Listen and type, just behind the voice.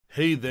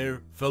Hey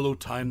there, fellow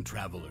time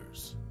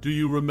travelers. Do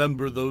you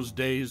remember those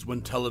days when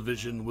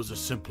television was a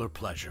simpler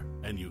pleasure,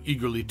 and you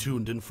eagerly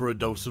tuned in for a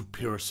dose of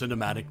pure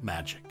cinematic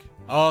magic?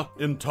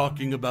 I'm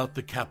talking about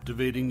the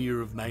captivating year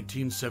of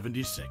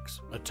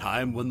 1976, a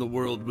time when the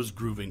world was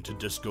grooving to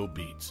disco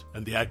beats,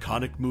 and the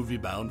iconic movie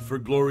Bound for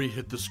Glory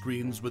hit the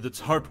screens with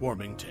its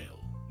heartwarming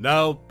tale.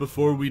 Now,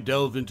 before we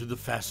delve into the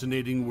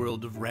fascinating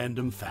world of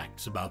random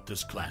facts about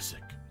this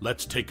classic,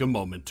 let's take a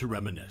moment to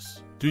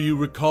reminisce. Do you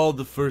recall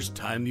the first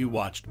time you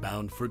watched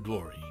Bound for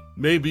Glory?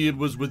 Maybe it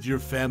was with your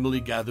family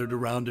gathered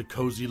around a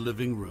cozy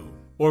living room,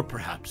 or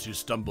perhaps you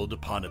stumbled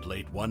upon it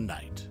late one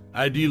night.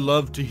 I'd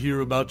love to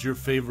hear about your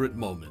favorite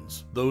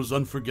moments, those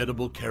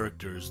unforgettable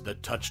characters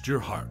that touched your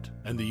heart,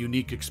 and the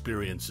unique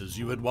experiences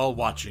you had while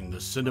watching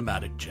this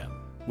cinematic gem.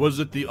 Was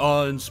it the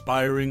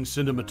awe-inspiring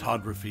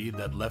cinematography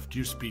that left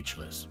you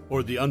speechless,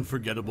 or the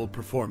unforgettable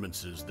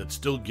performances that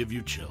still give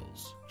you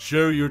chills?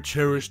 Share your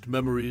cherished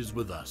memories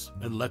with us,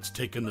 and let's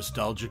take a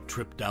nostalgic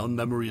trip down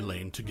memory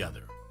lane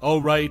together.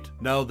 Alright,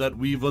 now that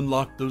we've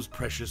unlocked those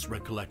precious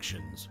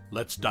recollections,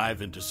 let's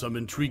dive into some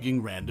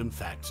intriguing random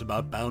facts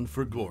about Bound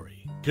for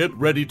Glory. Get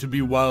ready to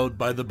be wowed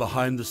by the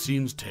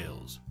behind-the-scenes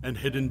tales and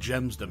hidden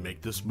gems that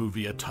make this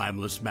movie a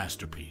timeless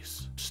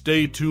masterpiece.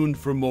 Stay tuned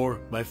for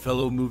more, my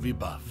fellow movie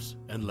buffs,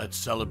 and let's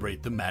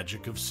celebrate the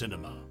magic of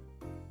cinema.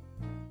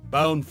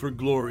 Bound for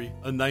Glory,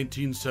 a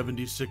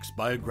 1976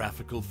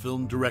 biographical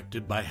film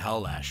directed by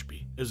Hal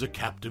Ashby, is a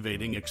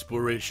captivating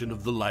exploration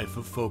of the life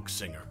of folk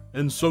singer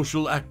and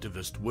social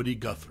activist Woody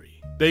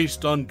Guthrie.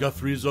 Based on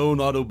Guthrie's own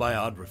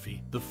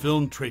autobiography, the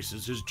film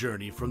traces his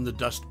journey from the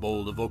Dust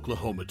Bowl of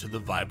Oklahoma to the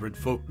vibrant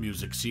folk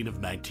music scene of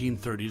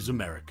 1930s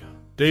America.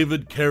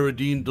 David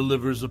Carradine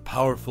delivers a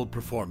powerful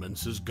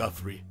performance as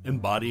Guthrie,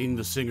 embodying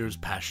the singer's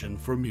passion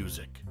for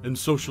music and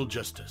social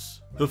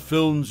justice. The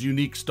film's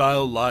unique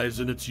style lies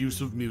in its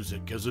use of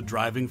music as a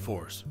driving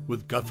force,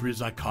 with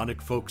Guthrie's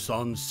iconic folk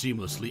songs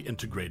seamlessly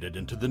integrated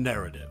into the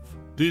narrative.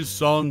 These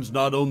songs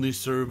not only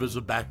serve as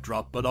a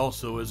backdrop but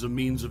also as a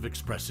means of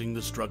expressing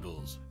the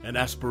struggles and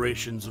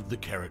aspirations of the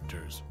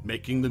characters,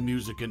 making the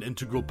music an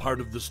integral part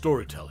of the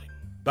storytelling.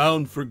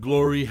 Bound for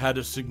Glory had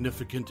a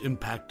significant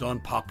impact on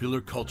popular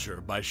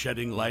culture by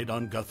shedding light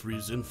on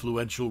Guthrie's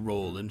influential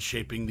role in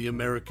shaping the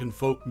American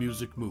folk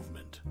music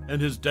movement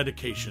and his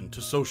dedication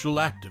to social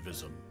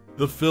activism.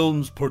 The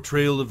film's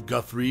portrayal of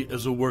Guthrie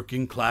as a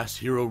working-class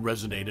hero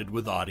resonated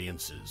with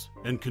audiences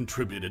and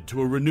contributed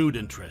to a renewed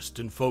interest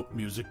in folk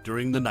music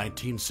during the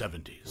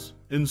 1970s.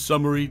 In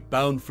summary,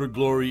 Bound for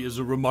Glory is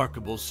a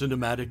remarkable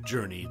cinematic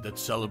journey that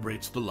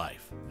celebrates the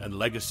life and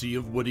legacy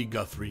of Woody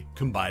Guthrie,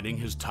 combining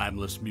his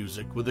timeless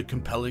music with a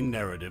compelling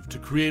narrative to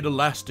create a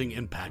lasting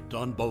impact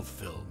on both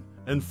film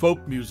and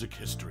folk music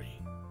history.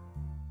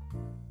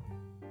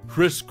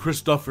 Chris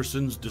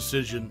Christopherson's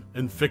decision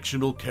and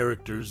fictional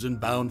characters in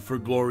Bound for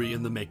Glory.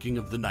 In the making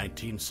of the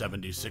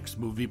 1976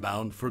 movie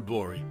Bound for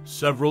Glory,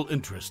 several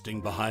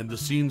interesting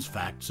behind-the-scenes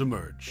facts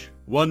emerge.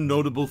 One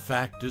notable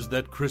fact is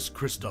that Chris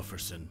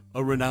Christopherson,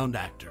 a renowned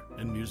actor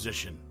and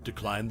musician,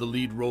 declined the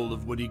lead role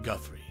of Woody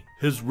Guthrie.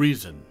 His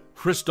reason: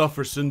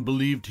 Christopherson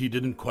believed he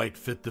didn't quite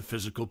fit the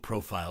physical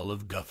profile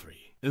of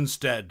Guthrie.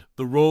 Instead,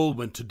 the role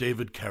went to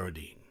David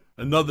Carradine.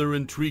 Another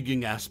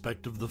intriguing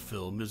aspect of the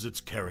film is its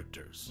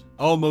characters.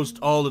 Almost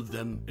all of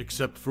them,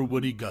 except for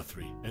Woody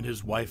Guthrie and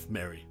his wife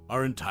Mary,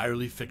 are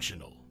entirely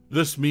fictional.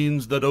 This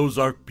means that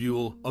Ozark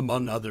Bule,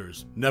 among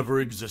others, never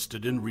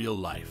existed in real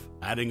life,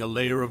 adding a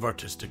layer of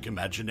artistic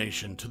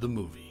imagination to the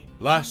movie.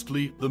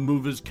 Lastly, the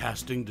movie's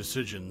casting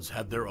decisions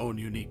had their own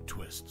unique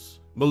twists.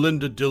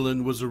 Melinda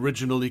Dillon was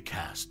originally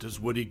cast as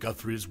Woody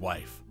Guthrie's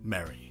wife,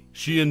 Mary.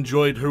 She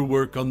enjoyed her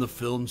work on the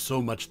film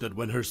so much that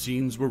when her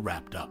scenes were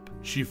wrapped up,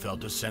 she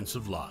felt a sense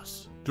of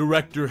loss.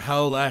 Director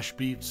Hal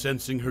Ashby,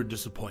 sensing her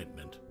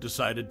disappointment,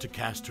 decided to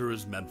cast her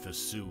as Memphis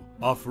Sue,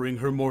 offering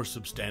her more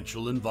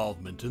substantial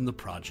involvement in the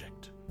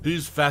project.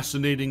 These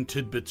fascinating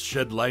tidbits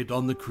shed light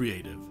on the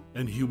creative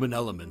and human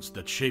elements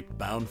that shaped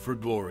Bound for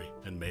Glory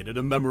and made it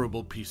a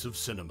memorable piece of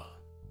cinema.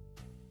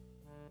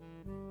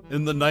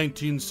 In the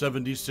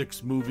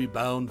 1976 movie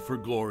Bound for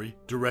Glory,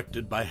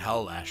 directed by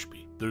Hal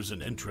Ashby, there's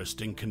an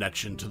interesting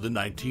connection to the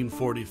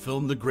 1940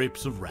 film The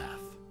Grapes of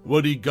Wrath.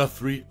 Woody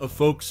Guthrie, a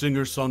folk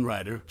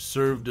singer-songwriter,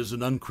 served as an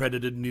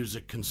uncredited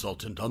music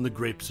consultant on The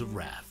Grapes of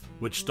Wrath,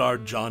 which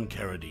starred John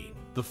Carradine,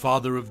 the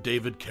father of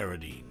David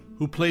Carradine,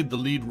 who played the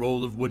lead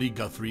role of Woody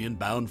Guthrie in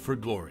Bound for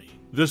Glory.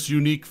 This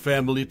unique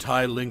family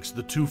tie links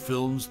the two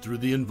films through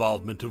the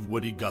involvement of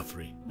Woody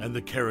Guthrie and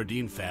the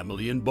Carradine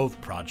family in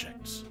both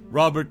projects.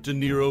 Robert De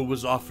Niro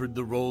was offered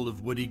the role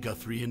of Woody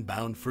Guthrie in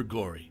Bound for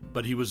Glory,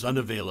 but he was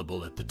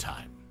unavailable at the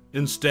time.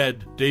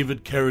 Instead,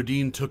 David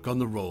Carradine took on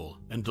the role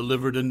and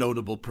delivered a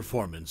notable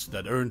performance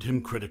that earned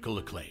him critical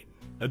acclaim.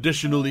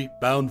 Additionally,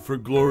 Bound for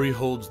Glory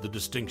holds the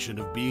distinction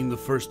of being the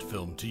first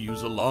film to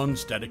use a long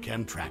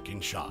Steadicam tracking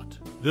shot.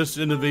 This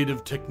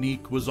innovative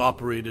technique was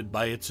operated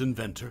by its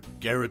inventor,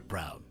 Garrett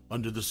Brown,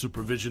 under the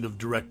supervision of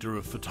director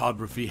of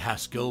photography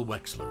Haskell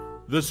Wexler.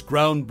 This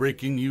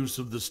groundbreaking use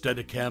of the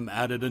Steadicam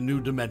added a new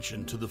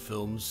dimension to the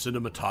film's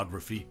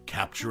cinematography,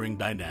 capturing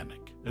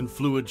dynamic and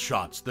fluid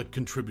shots that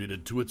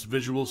contributed to its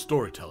visual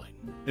storytelling.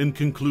 In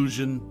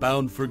conclusion,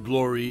 Bound for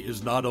Glory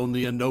is not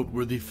only a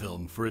noteworthy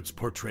film for its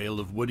portrayal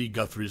of Woody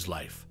Guthrie's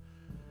life,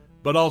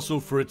 but also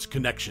for its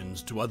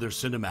connections to other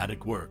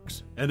cinematic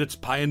works and its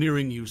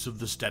pioneering use of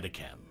the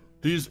Steadicam.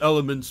 These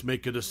elements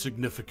make it a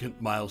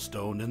significant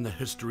milestone in the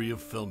history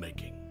of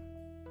filmmaking.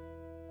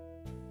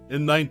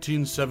 In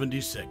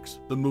 1976,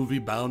 the movie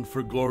Bound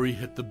for Glory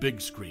hit the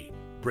big screen,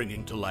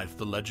 bringing to life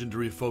the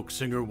legendary folk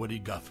singer Woody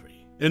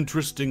Guthrie.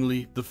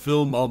 Interestingly, the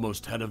film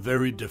almost had a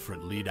very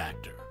different lead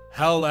actor.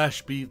 Hal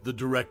Ashby, the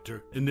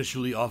director,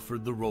 initially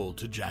offered the role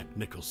to Jack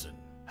Nicholson.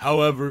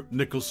 However,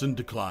 Nicholson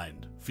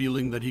declined,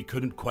 feeling that he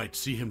couldn't quite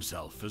see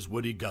himself as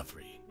Woody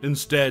Guthrie.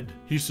 Instead,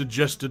 he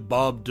suggested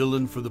Bob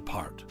Dillon for the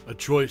part, a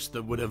choice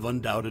that would have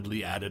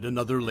undoubtedly added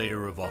another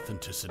layer of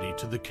authenticity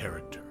to the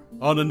character.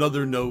 On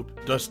another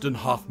note, Dustin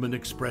Hoffman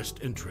expressed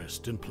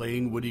interest in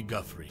playing Woody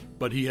Guthrie,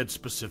 but he had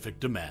specific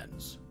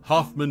demands.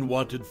 Hoffman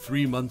wanted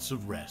 3 months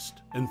of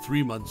rest and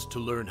 3 months to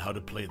learn how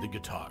to play the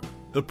guitar.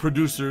 The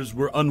producers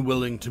were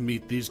unwilling to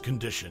meet these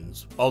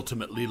conditions,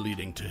 ultimately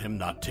leading to him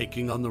not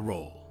taking on the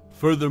role.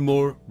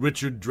 Furthermore,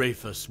 Richard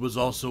Dreyfuss was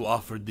also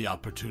offered the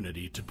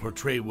opportunity to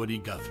portray Woody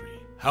Guthrie.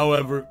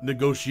 However,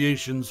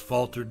 negotiations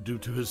faltered due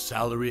to his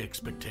salary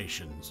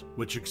expectations,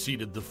 which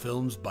exceeded the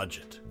film's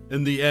budget.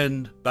 In the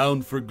end,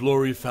 Bound for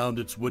Glory found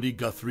its Woody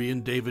Guthrie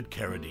and David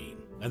Carradine,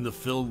 and the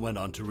film went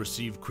on to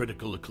receive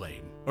critical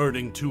acclaim,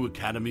 earning 2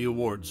 Academy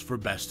Awards for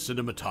Best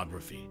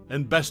Cinematography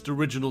and Best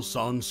Original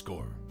Song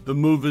Score. The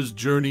movie's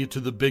journey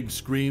to the big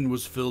screen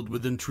was filled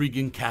with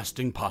intriguing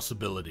casting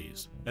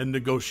possibilities and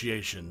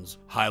negotiations,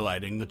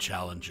 highlighting the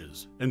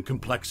challenges and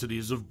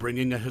complexities of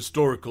bringing a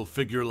historical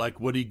figure like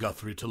Woody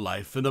Guthrie to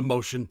life in a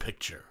motion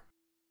picture.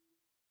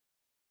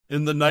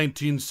 In the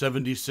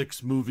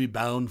 1976 movie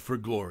Bound for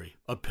Glory,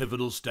 a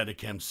pivotal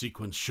Steadicam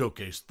sequence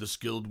showcased the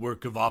skilled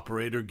work of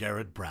operator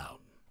Garrett Brown.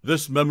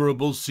 This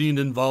memorable scene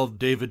involved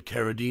David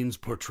Carradine's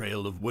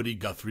portrayal of Woody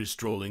Guthrie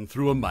strolling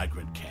through a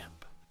migrant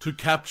camp. To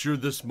capture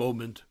this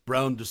moment,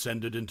 Brown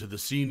descended into the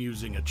scene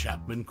using a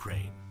Chapman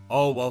crane,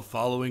 all while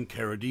following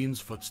Carradine's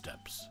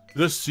footsteps.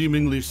 This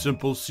seemingly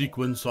simple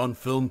sequence on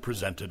film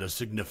presented a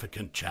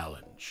significant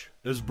challenge.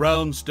 As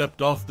Brown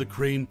stepped off the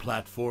crane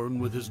platform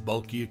with his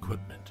bulky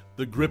equipment,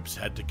 the grips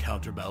had to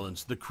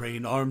counterbalance the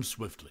crane arm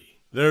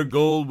swiftly. Their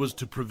goal was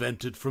to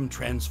prevent it from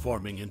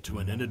transforming into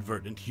an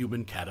inadvertent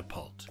human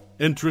catapult.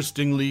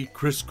 Interestingly,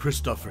 Chris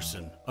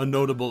Christopherson, a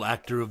notable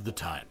actor of the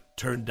time,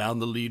 turned down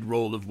the lead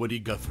role of Woody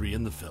Guthrie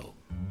in the film.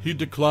 He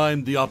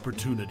declined the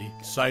opportunity,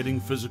 citing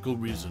physical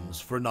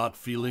reasons for not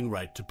feeling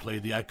right to play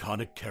the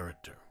iconic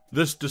character.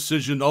 This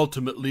decision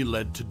ultimately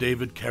led to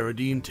David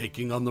Carradine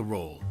taking on the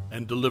role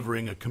and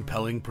delivering a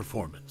compelling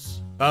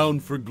performance.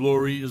 Bound for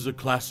Glory is a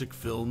classic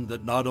film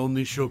that not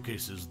only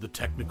showcases the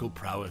technical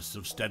prowess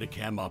of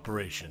Steadicam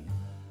operation,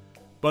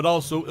 but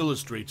also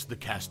illustrates the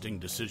casting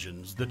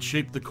decisions that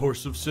shape the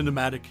course of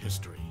cinematic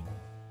history.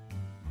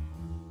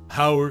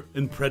 Power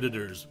and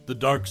Predators, the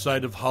dark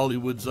side of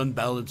Hollywood's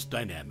unbalanced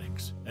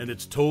dynamics, and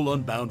its toll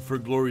on Bound for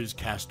Glory's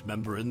cast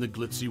member in the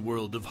glitzy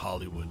world of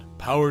Hollywood.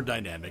 Power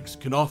dynamics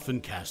can often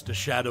cast a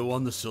shadow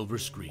on the silver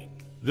screen.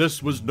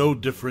 This was no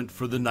different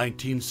for the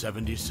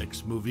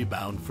 1976 movie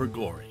Bound for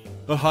Glory.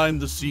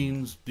 Behind the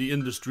scenes, the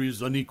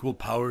industry's unequal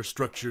power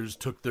structures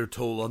took their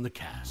toll on the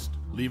cast,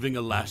 leaving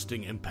a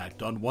lasting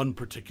impact on one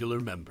particular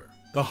member.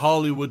 The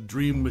Hollywood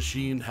dream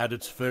machine had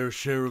its fair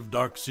share of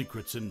dark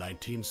secrets in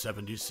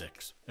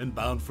 1976, and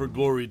Bound for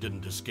Glory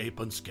didn't escape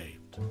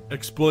unscathed.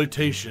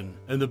 Exploitation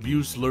and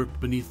abuse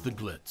lurked beneath the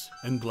glitz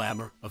and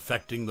glamour,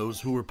 affecting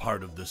those who were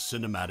part of this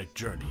cinematic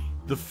journey.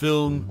 The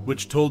film,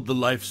 which told the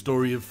life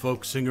story of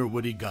folk singer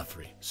Woody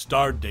Guthrie,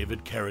 starred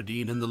David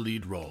Carradine in the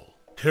lead role.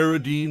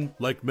 Carradine,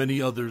 like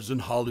many others in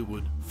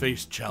Hollywood,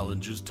 faced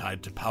challenges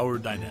tied to power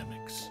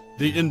dynamics.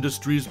 The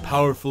industry's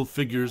powerful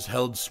figures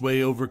held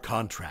sway over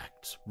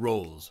contracts,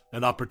 roles,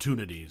 and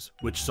opportunities,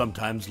 which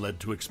sometimes led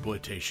to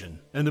exploitation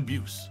and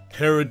abuse.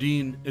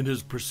 Carradine, in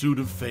his pursuit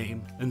of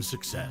fame and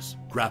success,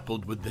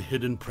 grappled with the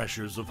hidden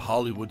pressures of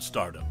Hollywood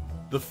stardom.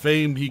 The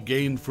fame he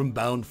gained from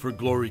Bound for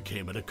Glory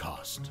came at a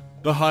cost.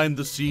 Behind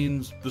the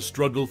scenes, the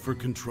struggle for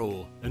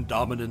control and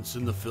dominance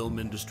in the film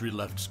industry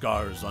left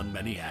scars on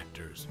many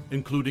actors,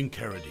 including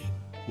Carradine.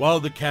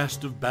 While the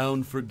cast of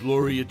Bound for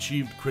Glory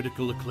achieved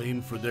critical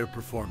acclaim for their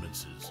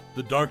performances,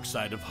 the dark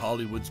side of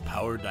Hollywood's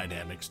power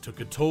dynamics took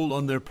a toll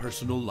on their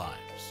personal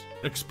lives.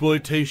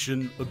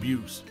 Exploitation,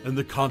 abuse, and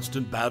the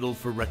constant battle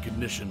for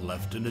recognition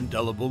left an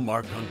indelible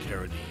mark on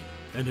Carradine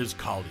and his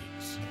colleagues.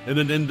 In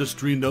an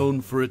industry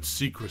known for its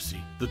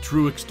secrecy, the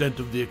true extent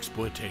of the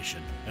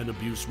exploitation and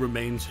abuse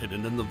remains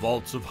hidden in the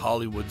vaults of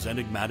Hollywood's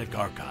enigmatic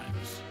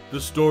archives.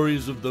 The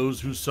stories of those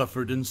who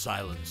suffered in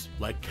silence,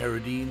 like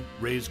Carradine,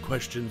 raise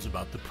questions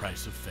about the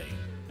price of fame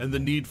and the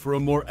need for a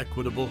more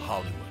equitable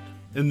Hollywood.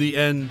 In the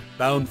end,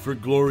 Bound for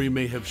Glory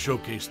may have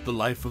showcased the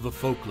life of a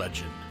folk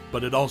legend,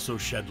 but it also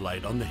shed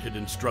light on the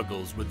hidden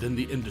struggles within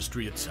the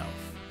industry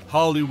itself.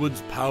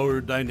 Hollywood's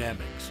power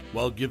dynamics,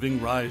 while giving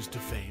rise to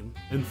fame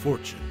and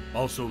fortune,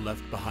 also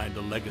left behind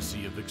a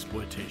legacy of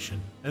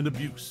exploitation and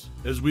abuse.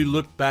 As we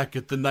look back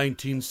at the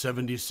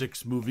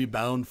 1976 movie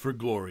Bound for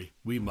Glory,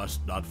 we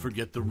must not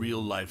forget the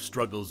real-life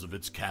struggles of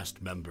its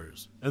cast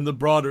members and the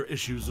broader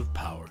issues of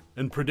power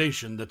and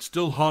predation that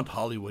still haunt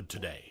Hollywood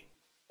today.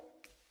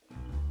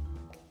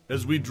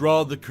 As we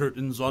draw the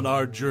curtains on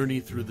our journey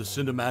through the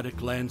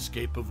cinematic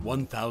landscape of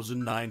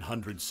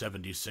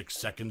 1,976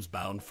 seconds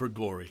Bound for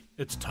Glory,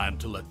 it's time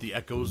to let the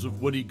echoes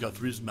of Woody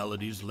Guthrie's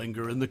melodies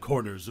linger in the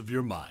corners of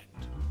your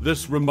mind.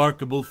 This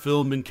remarkable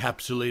film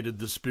encapsulated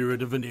the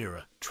spirit of an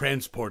era,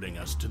 transporting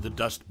us to the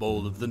Dust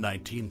Bowl of the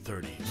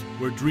 1930s,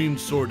 where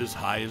dreams soared as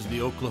high as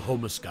the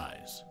Oklahoma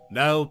skies.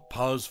 Now,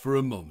 pause for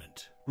a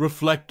moment.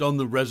 Reflect on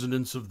the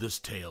resonance of this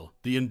tale,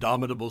 the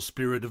indomitable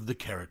spirit of the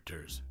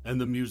characters,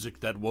 and the music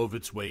that wove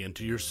its way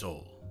into your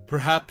soul.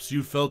 Perhaps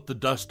you felt the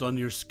dust on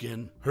your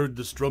skin, heard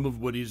the strum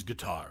of Woody's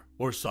guitar,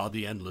 or saw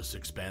the endless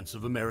expanse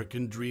of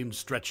American dreams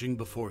stretching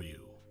before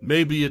you.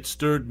 Maybe it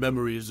stirred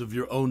memories of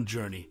your own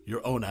journey,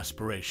 your own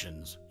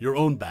aspirations, your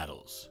own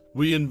battles.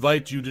 We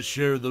invite you to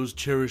share those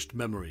cherished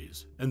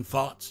memories and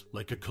thoughts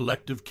like a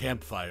collective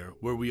campfire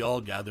where we all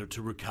gather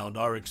to recount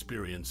our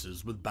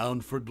experiences with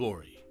Bound for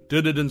Glory.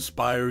 Did it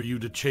inspire you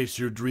to chase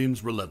your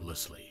dreams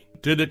relentlessly?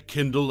 Did it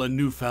kindle a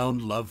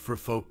newfound love for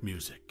folk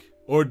music?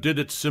 Or did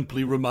it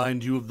simply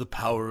remind you of the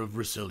power of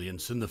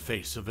resilience in the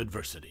face of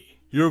adversity?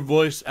 Your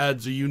voice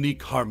adds a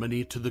unique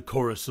harmony to the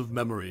chorus of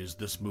memories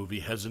this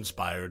movie has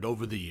inspired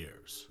over the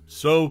years.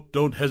 So,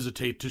 don't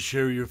hesitate to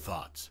share your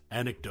thoughts,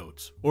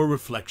 anecdotes, or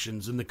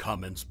reflections in the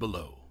comments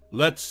below.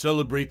 Let's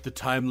celebrate the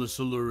timeless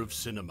allure of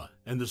cinema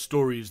and the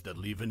stories that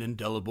leave an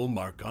indelible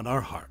mark on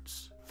our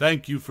hearts.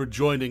 Thank you for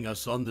joining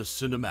us on this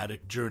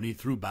cinematic journey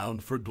through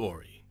Bound for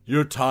Glory.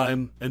 Your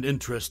time and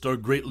interest are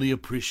greatly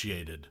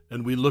appreciated,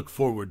 and we look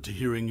forward to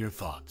hearing your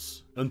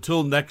thoughts.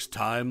 Until next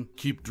time,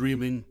 keep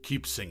dreaming,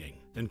 keep singing,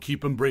 and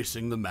keep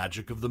embracing the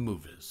magic of the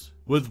movies.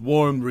 With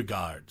warm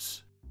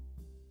regards,